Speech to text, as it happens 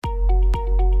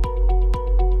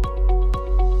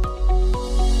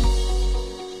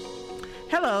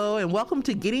and welcome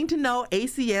to Getting to Know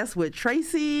ACS with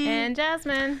Tracy and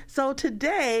Jasmine. So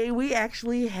today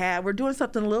we're doing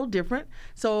something a little different.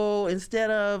 So instead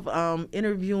of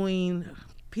interviewing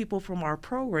people from our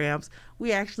programs,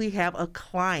 we actually have a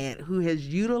client who has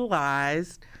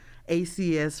utilized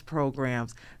ACS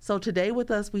programs. So today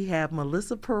with us we have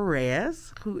Melissa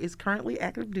Perez, who is currently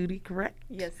active duty, correct?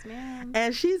 Yes, ma'am.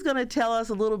 And she's going to tell us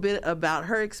a little bit about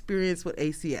her experience with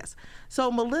ACS. So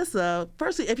Melissa,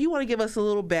 firstly, if you want to give us a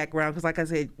little background, because like I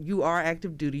said, you are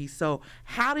active duty. So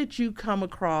how did you come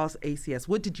across ACS?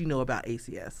 What did you know about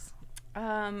ACS?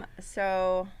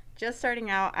 So just starting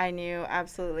out, I knew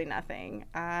absolutely nothing.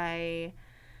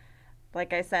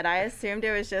 Like I said, I assumed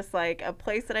it was just like a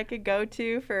place that I could go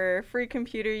to for free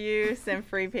computer use and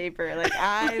free paper. Like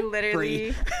I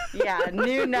literally,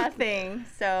 knew nothing.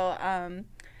 So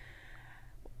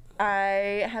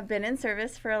I have been in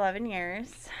service for 11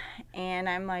 years, and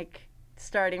I'm like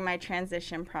starting my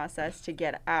transition process to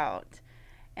get out.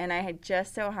 And I had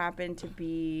just so happened to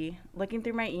be looking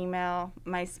through my email.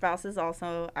 My spouse is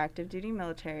also active duty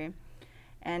military.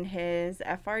 And his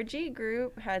FRG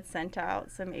group had sent out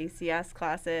some ACS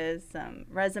classes, some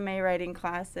resume writing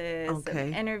classes,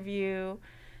 some interview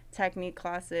technique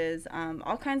classes,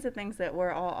 all kinds of things that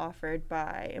were all offered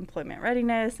by Employment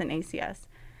Readiness and ACS.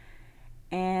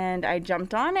 And I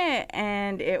jumped on it,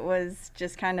 and it was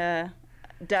just kind of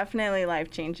definitely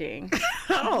life-changing.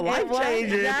 Oh,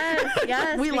 life-changing.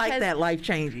 Yes. We like that,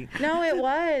 life-changing. No, it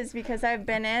was, because I've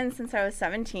been in since I was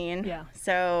 17. Yeah.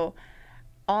 So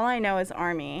all I know is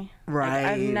Army. Right.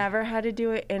 Like, I've never had to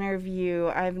do an interview.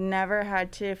 I've never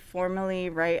had to formally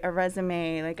write a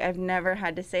resume. Like, I've never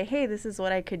had to say, hey, this is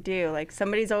what I could do. Like,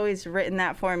 somebody's always written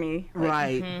that for me. Like,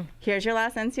 right. Here's your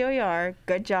last NCOER.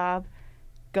 Good job.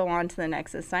 Go on to the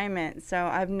next assignment. So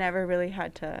I've never really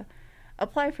had to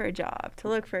apply for a job, to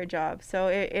look for a job. So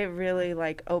it really,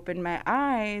 like, opened my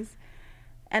eyes.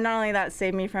 And not only that,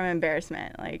 saved me from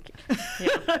embarrassment. Like,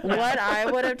 what I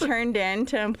would have turned in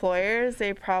to employers,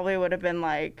 they probably would have been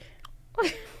like,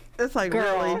 it's like,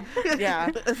 girl. Really? Yeah.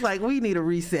 It's like, we need a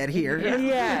reset here. Yeah.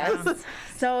 Yes.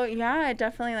 So, yeah, it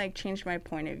definitely, like, changed my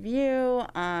point of view.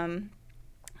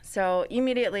 So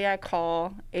immediately I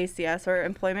call ACS, or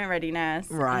Employment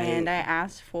Readiness. Right. And I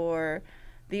asked for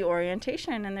the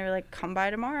orientation, and they were like, come by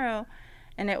tomorrow.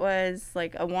 And it was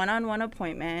like a one-on-one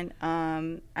appointment.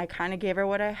 I kind of gave her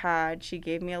what I had. She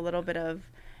gave me a little bit of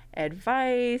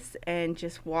advice and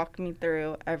just walked me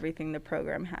through everything the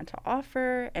program had to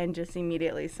offer, and just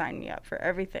immediately signed me up for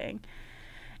everything.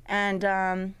 And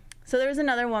so there was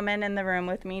another woman in the room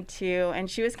with me too,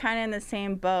 and she was kind of in the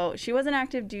same boat. She wasn't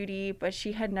active duty, but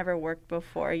she had never worked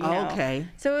before, you know. Okay.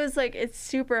 So it was like, it's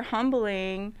super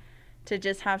humbling to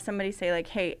just have somebody say, like,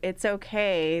 hey, it's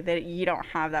okay that you don't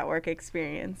have that work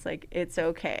experience. Like, it's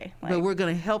okay. Like, but we're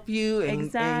going to help you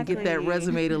and get that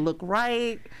resume to look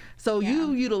right. So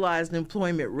you utilized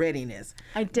Employment Readiness.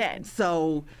 I did.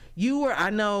 So you were,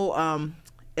 I know,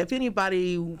 if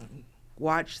anybody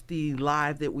watched the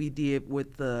live that we did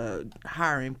with the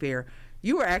hiring fair,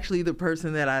 you were actually the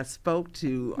person that I spoke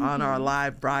to on our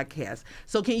live broadcast.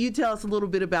 So can you tell us a little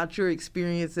bit about your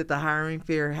experience at the hiring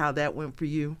fair, how that went for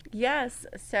you? Yes.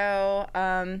 So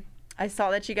I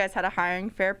saw that you guys had a hiring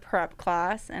fair prep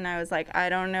class, and I was like, I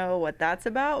don't know what that's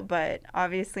about, but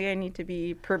obviously I need to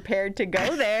be prepared to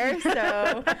go there.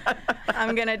 So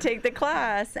I'm going to take the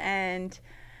class. And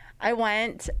I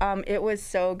went. It was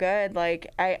so good.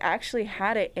 Like, I actually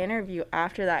had an interview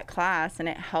after that class, and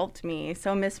it helped me.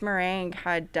 So Miss Meringue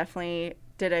had definitely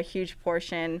did a huge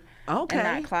portion in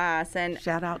that class. And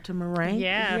shout out to Meringue.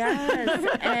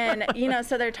 Yes. And, you know,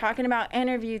 so they're talking about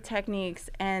interview techniques,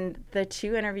 and the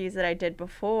 2 interviews that I did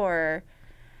before,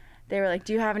 they were like,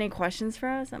 do you have any questions for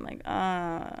us? I'm like,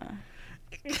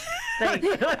 like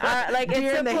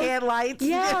deer in the headlights.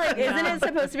 Yeah, like, isn't it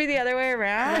supposed to be the other way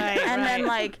around? Right, and then,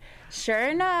 like, sure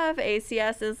enough,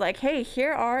 ACS is like, hey,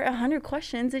 here are 100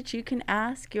 questions that you can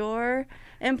ask your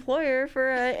employer for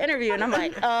an interview. And I'm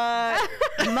like,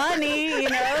 money, you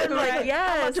know? And like,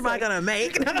 yes. How much am I going to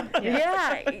make?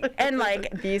 Yeah. And,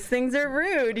 like, these things are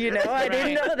rude, you know? I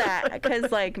didn't know that.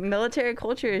 Because, like, military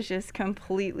culture is just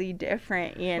completely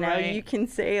different, you know? Right. You can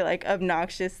say, like,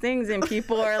 obnoxious things, and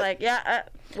people are like,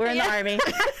 we're in the Army,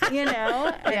 you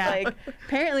know? And, like,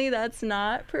 apparently that's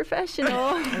not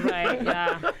professional. Right,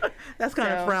 yeah. That's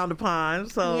kind of frowned upon.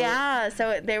 So yeah,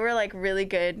 so they were, like, really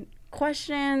good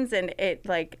questions, and it,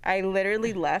 like, I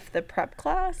literally left the prep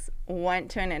class,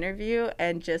 went to an interview,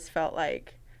 and just felt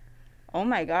like, oh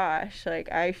my gosh,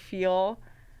 like, I feel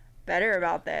better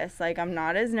about this. Like, I'm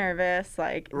not as nervous.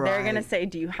 Like, they're gonna say,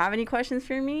 do you have any questions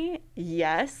for me?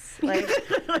 Yes. Like,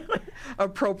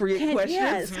 appropriate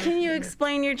questions. Yes. Can you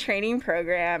explain your training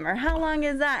program, or how long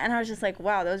is that? And I was just like,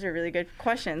 wow, those are really good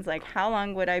questions. Like, how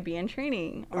long would I be in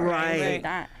training? Or Right. Like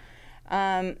that.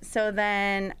 So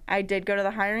then I did go to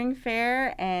the hiring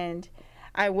fair, and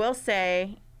I will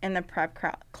say in the prep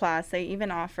class, they even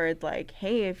offered like,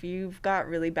 hey, if you've got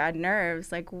really bad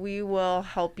nerves, like we will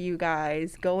help you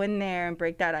guys go in there and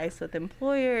break that ice with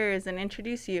employers and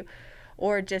introduce you,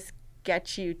 or just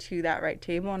get you to that right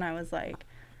table. And I was like,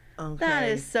 that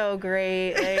is so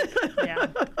great. Like, Yeah.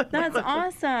 that's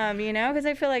awesome, you know, because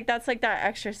I feel like that's like that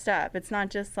extra step. It's not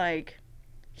just like,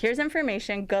 here's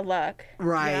information, good luck.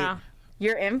 Right. Yeah.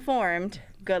 You're informed,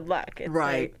 good luck. It's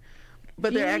Right. like,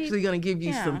 But they're you- actually going to give you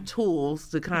yeah. some tools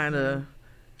to kind of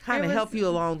It was- help you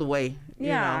along the way.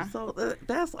 Yeah. You know? So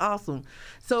that's awesome.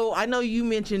 So I know you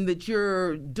mentioned that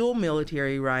you're dual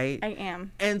military, right? I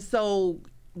am. And so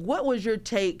what was your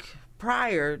take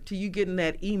prior to you getting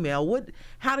that email?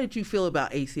 How did you feel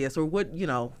about ACS, or what,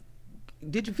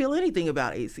 did you feel anything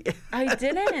about ACS? I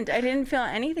didn't feel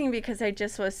anything because I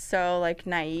just was so like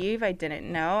naive. I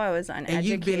didn't know. I was uneducated. And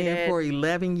you've been in for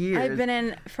 11 years. I've been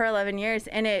in for 11 years,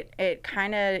 and it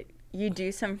kind of, you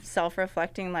do some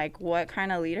self-reflecting, like, what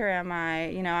kind of leader am I?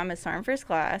 You know, I'm a Sergeant First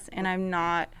Class, and I'm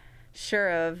not sure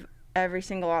of every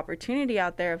single opportunity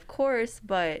out there, of course,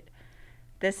 but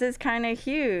this is kind of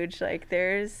huge. Like,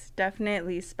 there's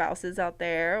definitely spouses out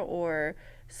there or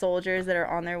soldiers that are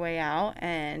on their way out,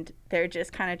 and they're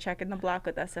just kind of checking the block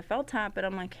with SFL TAP, but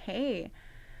I'm like, hey,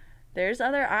 there's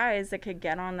other eyes that could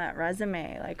get on that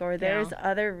resume, like, or there's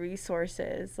other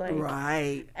resources, like,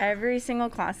 Right. every single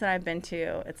class that I've been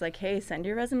to, it's like, hey, send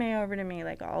your resume over to me,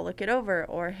 like, I'll look it over,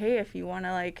 or hey, if you want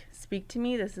to like speak to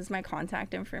me, this is my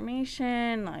contact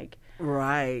information, like.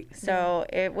 Right. So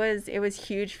it was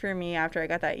huge for me after I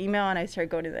got that email and I started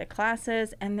going to the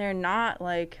classes, and they're not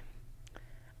like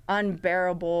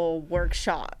unbearable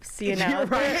workshops, you know.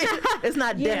 Right. It's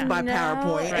not death by No,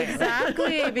 PowerPoint.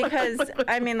 Exactly, because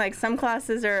I mean, like, some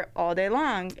classes are all day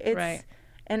long. It's Right.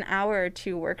 an hour or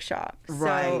two workshop.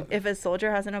 Right. So if a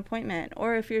soldier has an appointment,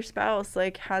 or if your spouse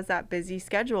like has that busy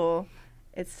schedule,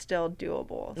 it's still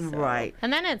doable. So. Right.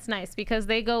 And then it's nice because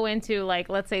they go into, like,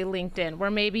 let's say LinkedIn,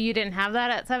 where maybe you didn't have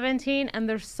that at 17, and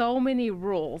there's so many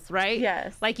rules, right?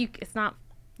 Yes. Like, it's not,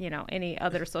 any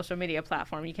other social media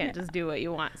platform. You can't just do what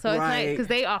you want. So it's nice Right. because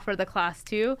they offer the class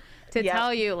too to Yep.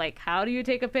 tell you, like, how do you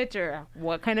take a picture?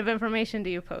 What kind of information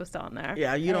do you post on there?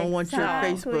 Yeah, you don't want your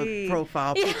Exactly. Facebook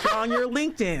profile picture on your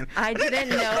LinkedIn. I didn't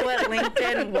know what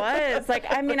LinkedIn was. Like,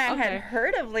 I mean, I had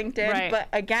heard of LinkedIn, Right. but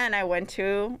again, I went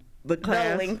to The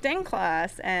class. the LinkedIn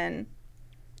class, and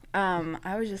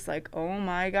I was just like, oh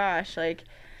my gosh, like,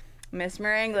 Miss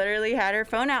Meringue literally had her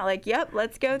phone out, like, yep,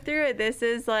 let's go through it. This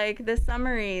is like the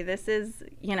summary. This is,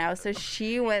 so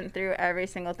she went through every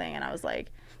single thing, and I was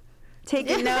like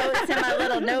taking notes in my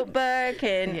little notebook,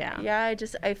 and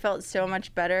I felt so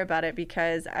much better about it,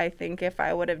 because I think if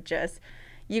I would have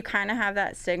you kind of have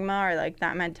that stigma or like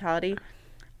that mentality,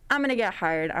 I'm gonna get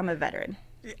hired, I'm a veteran.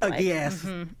 Yes.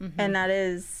 And that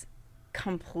is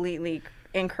completely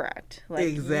incorrect. Like,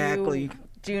 Exactly. You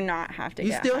do not have to You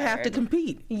get still have to hired.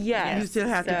 compete. Yes. You still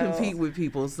have to So- compete with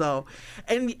people. So,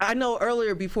 and I know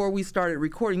earlier before we started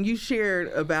recording, you shared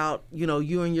about,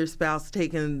 you and your spouse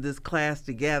taking this class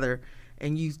together,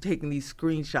 and you taking these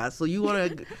screenshots. So you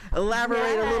want to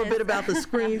elaborate a little bit about the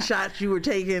screenshots you were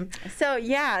taking?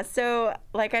 So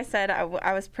like I said,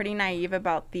 I was pretty naive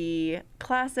about the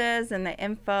classes and the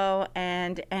info,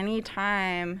 and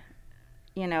anytime,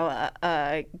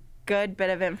 a good bit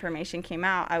of information came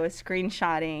out, I was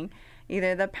screenshotting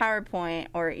either the PowerPoint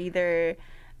or either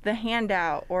the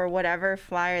handout or whatever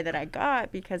flyer that I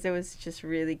got, because it was just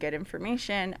really good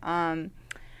information.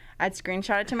 I'd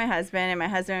screenshot it to my husband, and my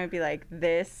husband would be like,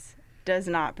 this does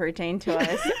not pertain to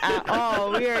us at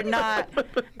all. We are not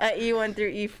at E1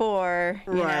 through E4,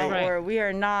 Right. or we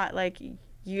are not like,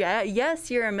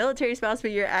 yes, you're a military spouse, but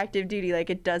you're active duty. Like,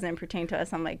 it doesn't pertain to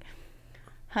us. I'm like,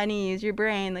 honey, use your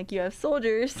brain. Like, you have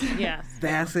soldiers. Yes.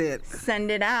 That's it.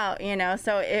 Send it out,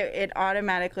 So it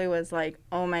automatically was like,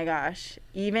 oh my gosh,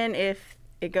 even if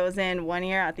it goes in one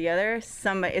ear out the other,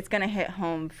 it's gonna hit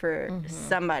home for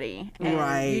somebody. And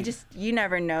Right. you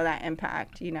never know that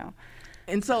impact,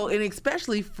 And so, and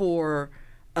especially for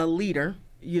a leader,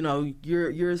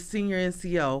 you're a senior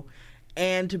NCO,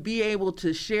 and to be able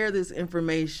to share this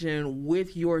information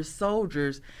with your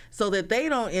soldiers so that they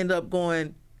don't end up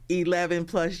going 11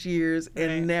 plus years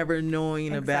and never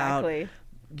knowing Exactly.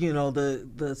 about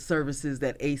the services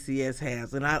that ACS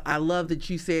has. And I love that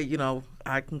you said,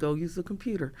 I can go use the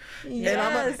computer.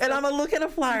 Yes. And I'm gonna look at a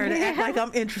flyer and act like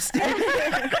I'm interested.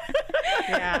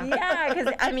 Yeah,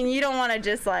 because I mean, you don't want to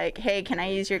just like, hey, can I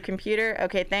use your computer?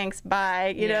 Okay, thanks,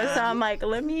 bye. You know, so I'm like,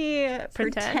 let me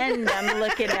pretend I'm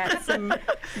looking at some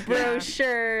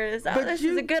brochures. Oh, this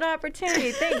is a good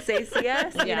opportunity. Thanks,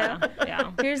 ACS. You know,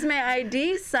 here's my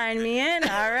ID. Sign me in.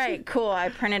 All right, cool. I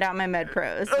printed out my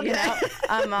MedPros. You know,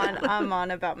 I'm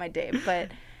on about my day.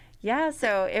 But yeah,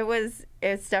 so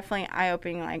it's definitely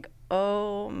eye-opening. Like,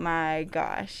 oh my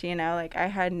gosh, you know, like I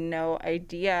had no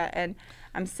idea. And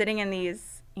I'm sitting in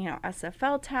these, you know,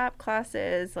 SFL TAP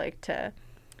classes, like to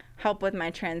help with my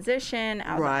transition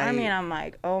out of the Army. And I'm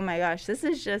like, oh my gosh, this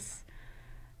is just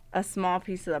a small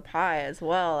piece of the pie as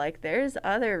well. Like there's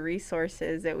other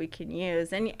resources that we can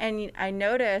use. And I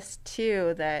noticed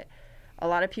too that a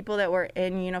lot of people that were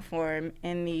in uniform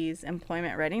in these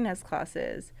employment readiness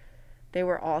classes, they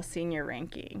were all senior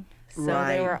ranking. So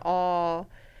they were all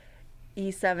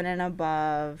E7 and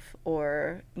above,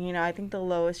 or, you know, I think the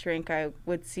lowest rank I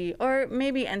would see, or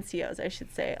maybe NCOs, I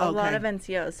should say, a lot of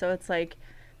NCOs. So it's like,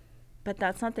 but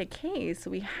that's not the case.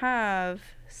 We have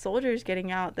soldiers getting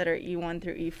out that are E1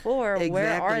 through E4. Exactly.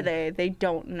 Where are they? They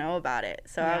don't know about it.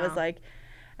 So I was like,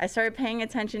 I started paying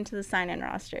attention to the sign-in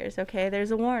rosters. Okay,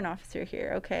 there's a warrant officer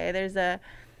here. Okay, there's a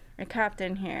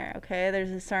captain here. Okay,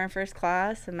 there's a sergeant first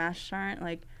class, a master sergeant,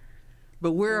 like,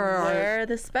 but where are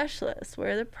the specialists?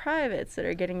 Where are the privates that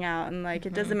are getting out? And like,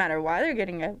 it doesn't matter why they're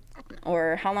getting out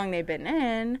or how long they've been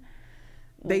in.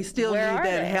 They still need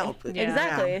that help. Yeah.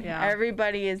 Exactly. Yeah.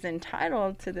 Everybody is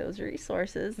entitled to those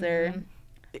resources. They're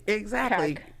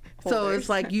exactly. So it's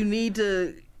like you need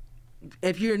to,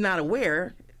 if you're not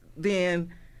aware,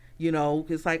 then, you know,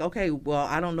 it's like, okay, well,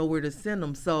 I don't know where to send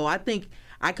them. So I think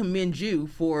I commend you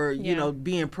for, you know,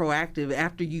 being proactive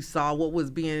after you saw what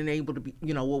was being able to be,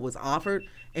 you know, what was offered,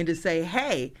 and to say,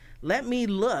 hey, let me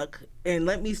look and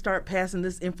let me start passing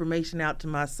this information out to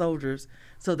my soldiers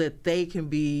so that they can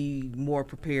be more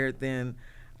prepared than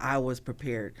I was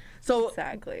prepared. So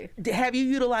exactly. Have you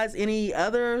utilized any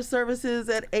other services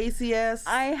at ACS?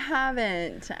 I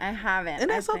haven't. And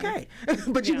that's okay.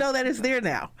 But you know that it's there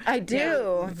now. I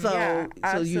do. Yeah.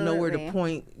 So you know where to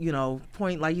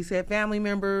point, like you said, family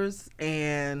members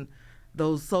and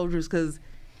those soldiers, because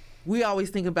we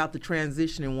always think about the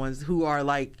transitioning ones who are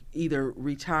like either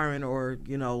retiring or,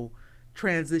 you know,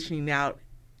 transitioning out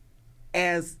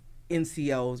as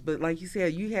NCOs. But like you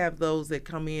said, you have those that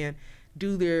come in,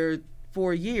 do their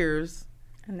 4 years,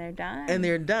 and they're done.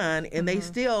 And they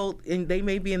still, and they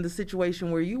may be in the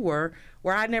situation where you were,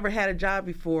 where I never had a job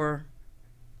before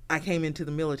I came into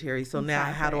the military. So now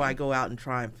how do I go out and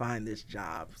try and find this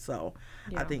job? So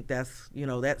I think that's, you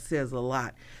know, that says a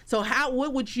lot. So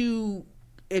what would you,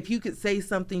 if you could say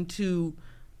something to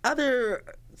other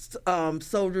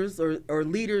soldiers or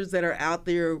leaders that are out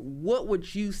there, what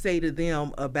would you say to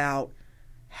them about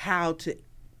how to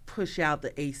push out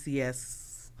the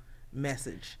ACS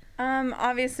message?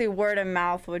 Obviously word of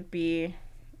mouth would be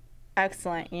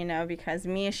excellent, you know, because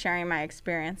me sharing my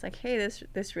experience, like, hey,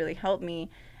 this really helped me,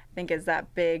 I think is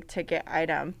that big ticket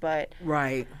item. But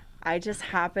I just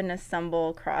happened to stumble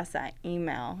across that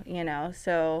email, you know.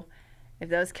 So if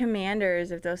those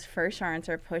commanders, if those first sergeants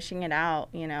are pushing it out,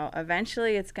 you know,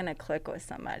 eventually it's going to click with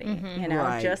somebody, you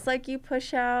know, just like you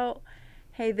push out,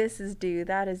 hey, this is due,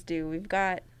 that is due. We've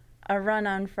got a run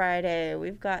on Friday.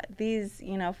 We've got these,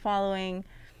 you know, following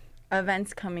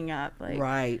events coming up.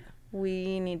 Like,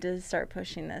 we need to start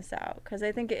pushing this out, because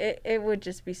I think it would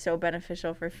just be so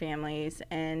beneficial for families.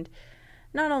 And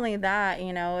not only that,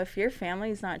 you know, if your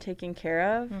family's not taken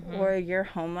care of or your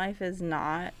home life is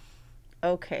not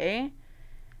okay,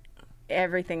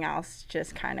 everything else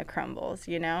just kind of crumbles,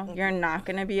 you know? You're not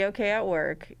going to be okay at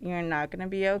work. You're not going to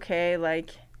be okay, like,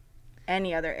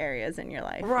 any other areas in your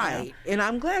life. Right. You know? And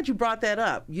I'm glad you brought that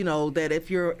up, you know, that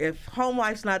if home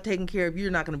life's not taken care of,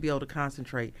 you're not going to be able to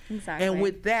concentrate. Exactly. And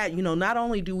with that, you know, not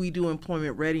only do we do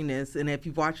employment readiness, and if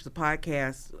you've watched the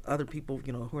podcast, other people,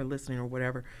 you know, who are listening or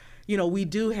whatever, you know, we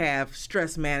do have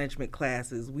stress management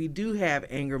classes. We do have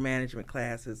anger management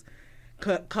classes,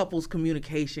 couples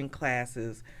communication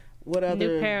classes. What other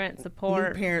new parent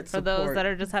support for those that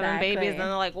are just having babies, and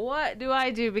they're like, what do I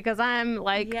do, because I'm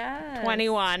like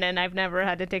 21 and I've never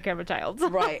had to take care of a child.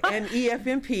 Right. And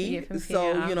EFMP.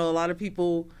 So you know, a lot of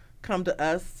people come to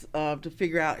us to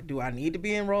figure out, do I need to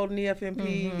be enrolled in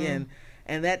EFMP,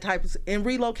 and that type of, and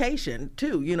relocation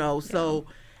too, you know. So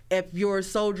if your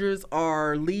soldiers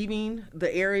are leaving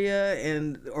the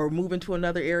area or moving to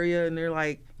another area, and they're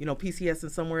like, you know, PCS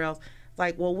and somewhere else, it's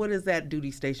like, well, what is that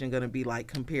duty station going to be like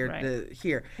compared to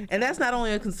here? And that's not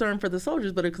only a concern for the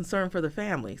soldiers, but a concern for the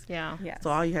families. Yeah. So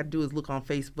all you have to do is look on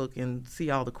Facebook and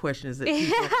see all the questions that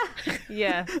people,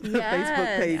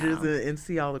 Facebook pages and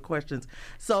see all the questions.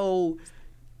 So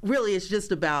really, it's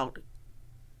just about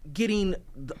getting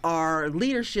our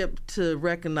leadership to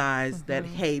recognize that,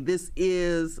 hey, this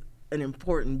is an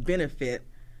important benefit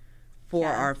for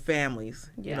our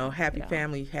families. You know, happy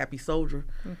family, happy soldier.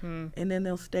 And then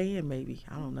they'll stay in maybe.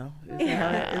 I don't know. Is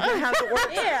that how it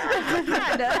works?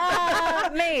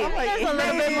 Maybe. There's a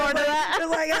little bit more to that.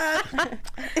 It's like,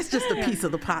 it's just a piece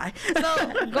of the pie.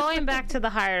 So going back to the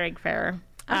hiring fair,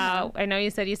 I know you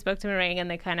said you spoke to Meringue and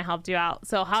they kind of helped you out.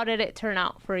 So how did it turn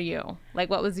out for you? Like,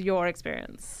 what was your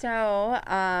experience? So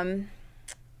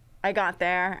I got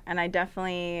there, and I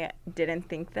definitely didn't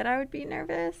think that I would be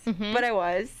nervous, but I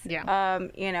was. Yeah.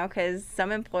 You know, because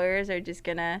some employers are just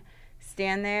going to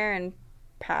stand there and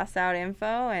pass out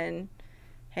info, and,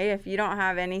 hey, if you don't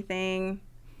have anything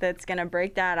that's going to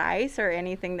break that ice or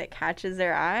anything that catches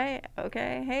their eye,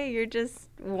 okay, hey, you're just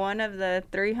one of the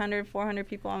 300, 400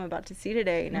 people I'm about to see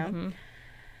today, you know?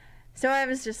 So I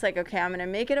was just like, okay, I'm going to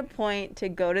make it a point to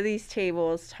go to these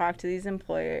tables, talk to these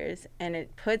employers, and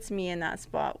it puts me in that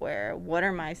spot where, what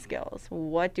are my skills?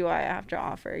 What do I have to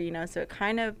offer? You know, so it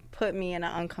kind of put me in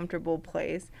an uncomfortable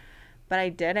place, but I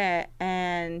did it.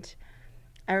 And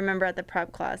I remember at the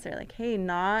prep class, they're like, hey,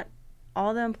 not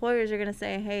all the employers are going to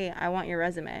say, hey, I want your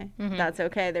resume. That's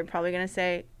okay. They're probably going to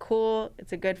say, cool,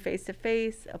 it's a good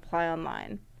face-to-face, apply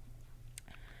online.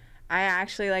 I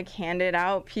actually handed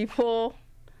out people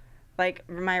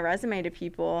my resume to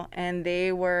people, and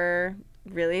they were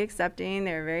really accepting.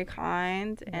 They were very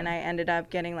kind, and I ended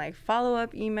up getting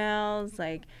follow-up emails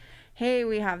hey,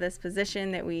 we have this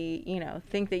position that we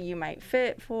think that you might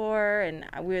fit for, and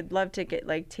we would love to get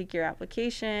take your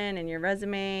application and your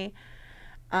resume.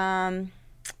 I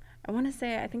want to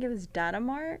say, I think it was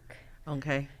Datamark.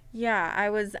 Okay. Yeah,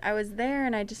 I was there,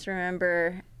 and I just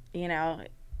remember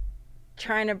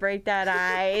trying to break that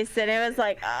ice, and it was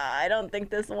I don't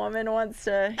think this woman wants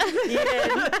to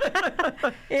even.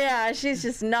 Yeah, she's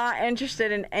just not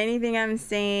interested in anything I'm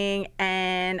saying,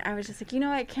 and I was just like, you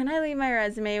know what, can I leave my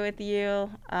resume with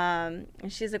you? And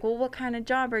she's like, well, what kind of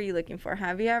job are you looking for?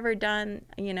 Have you ever done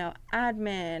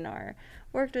admin or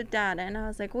worked with data? And I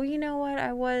was like, well, you know what,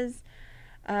 I was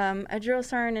a drill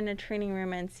sergeant in a training room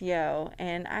NCO,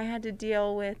 and I had to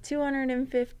deal with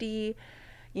 250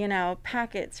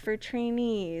 packets for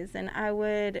trainees, and I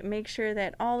would make sure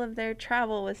that all of their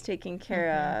travel was taken care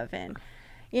of. And,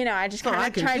 I just kind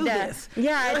of tried to,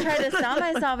 I tried to sell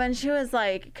myself. And she was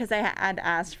like, because I had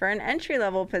asked for an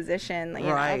entry-level position, you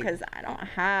know, because I don't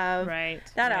have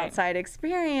that outside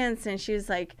experience. And she was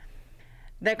like,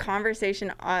 the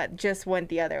conversation just went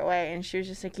the other way. And she was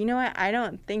just like, you know what, I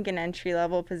don't think an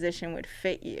entry-level position would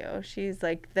fit you. She's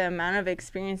like, the amount of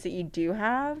experience that you do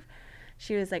have,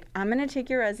 she was like, I'm going to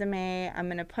take your resume, I'm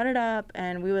going to put it up,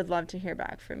 and we would love to hear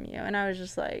back from you. And I was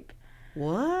just like,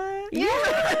 what? Yeah.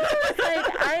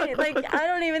 I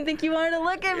don't even think you wanted to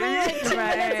look at me 2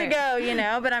 minutes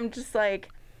ago, but I'm just like.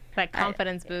 That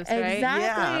confidence boost, right?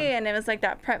 Exactly. Yeah. And it was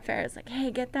that prep fair. It's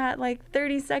hey, get that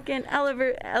 30-second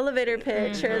elevator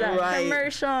pitch or that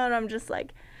commercial. And I'm just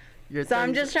like, so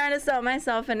I'm just trying to sell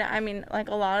myself. And I mean, a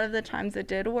lot of the times it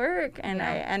did work. And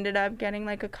I ended up getting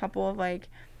a couple of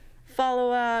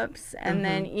follow-ups, and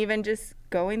then even just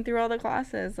going through all the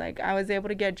classes, I was able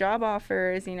to get job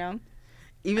offers,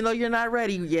 Even though you're not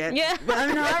ready yet. Yeah.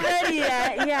 I'm not ready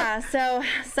yet. Yeah. So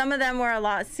some of them were a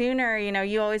lot sooner.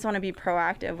 You always want to be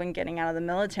proactive when getting out of the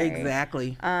military.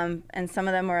 Exactly. And some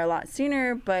of them were a lot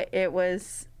sooner, but it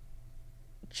was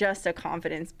just a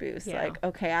confidence boost.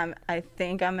 Okay, I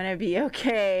think I'm gonna be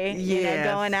okay.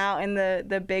 Going out in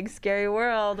the big scary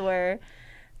world where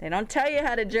they don't tell you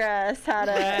how to dress, how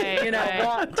to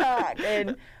walk, talk,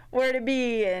 and where to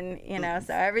be, and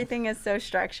so everything is so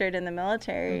structured in the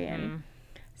military. And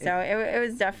so it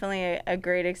was definitely a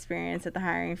great experience at the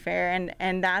hiring fair,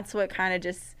 and that's what kind of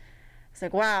just,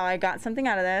 it's wow, I got something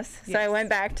out of this. So I went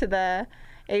back to the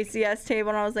ACS table,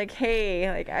 and I was like,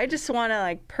 hey, I just want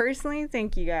to personally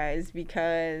thank you guys,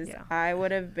 because I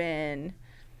would have been,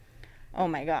 oh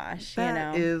my gosh,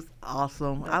 That is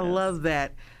awesome. I love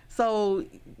that. So,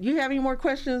 you have any more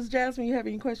questions, Jasmine? You have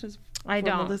any questions? I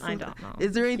don't know.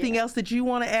 Is there anything else that you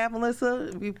want to add,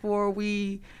 Melissa, before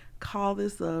we call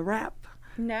this a wrap?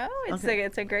 No,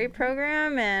 it's a great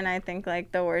program, and I think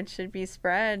the word should be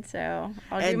spread. So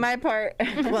I'll do my part.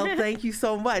 Well, thank you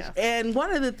so much. Yes. And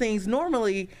one of the things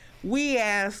normally we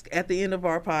ask at the end of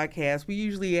our podcast, we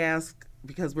usually ask,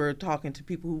 because we're talking to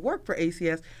people who work for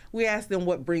ACS, we ask them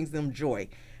what brings them joy.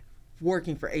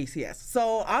 working for ACS.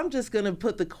 So I'm just going to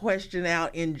put the question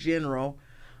out in general.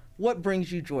 What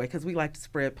brings you joy? Because we like to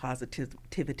spread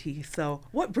positivity. So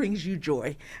what brings you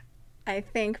joy? I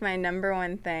think my number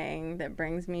one thing that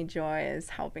brings me joy is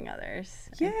helping others.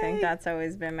 Yay. I think that's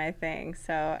always been my thing.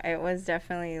 So it was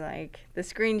definitely like the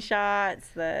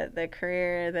screenshots, the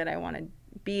career that I want to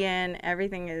be in,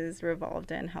 everything is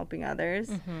revolved in helping others.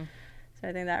 Mm-hmm. So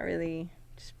I think that really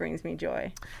just brings me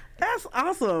joy. That's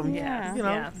awesome. Yeah. You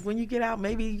know, when you get out,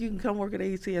 maybe you can come work at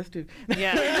ACS too.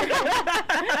 Yeah.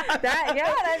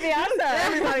 That'd be awesome.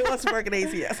 Everybody wants to work at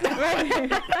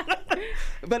ACS.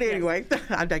 But anyway,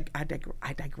 I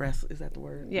digress. Is that the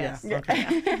word? Yes. Yeah.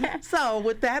 Okay. So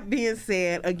with that being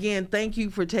said, again, thank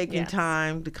you for taking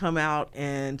time to come out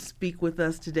and speak with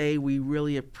us today. We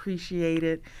really appreciate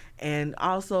it. And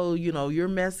also, you know, your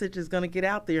message is going to get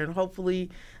out there, and hopefully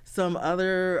some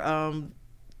other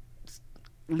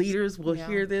leaders will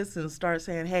hear this and start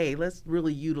saying, hey, let's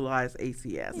really utilize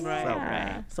ACS.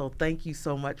 Right. So thank you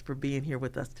so much for being here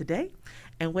with us today.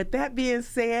 And with that being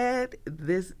said,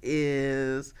 this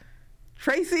is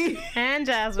Tracy. And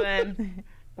Jasmine.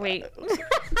 Wait.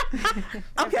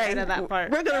 Okay, that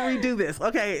part. We're going to redo this.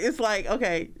 Okay, it's like,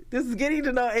 this is Getting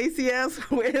to Know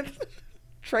ACS with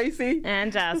Tracy.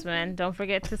 And Jasmine. Don't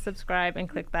forget to subscribe and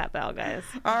click that bell, guys.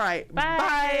 All right.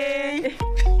 Bye.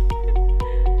 Bye.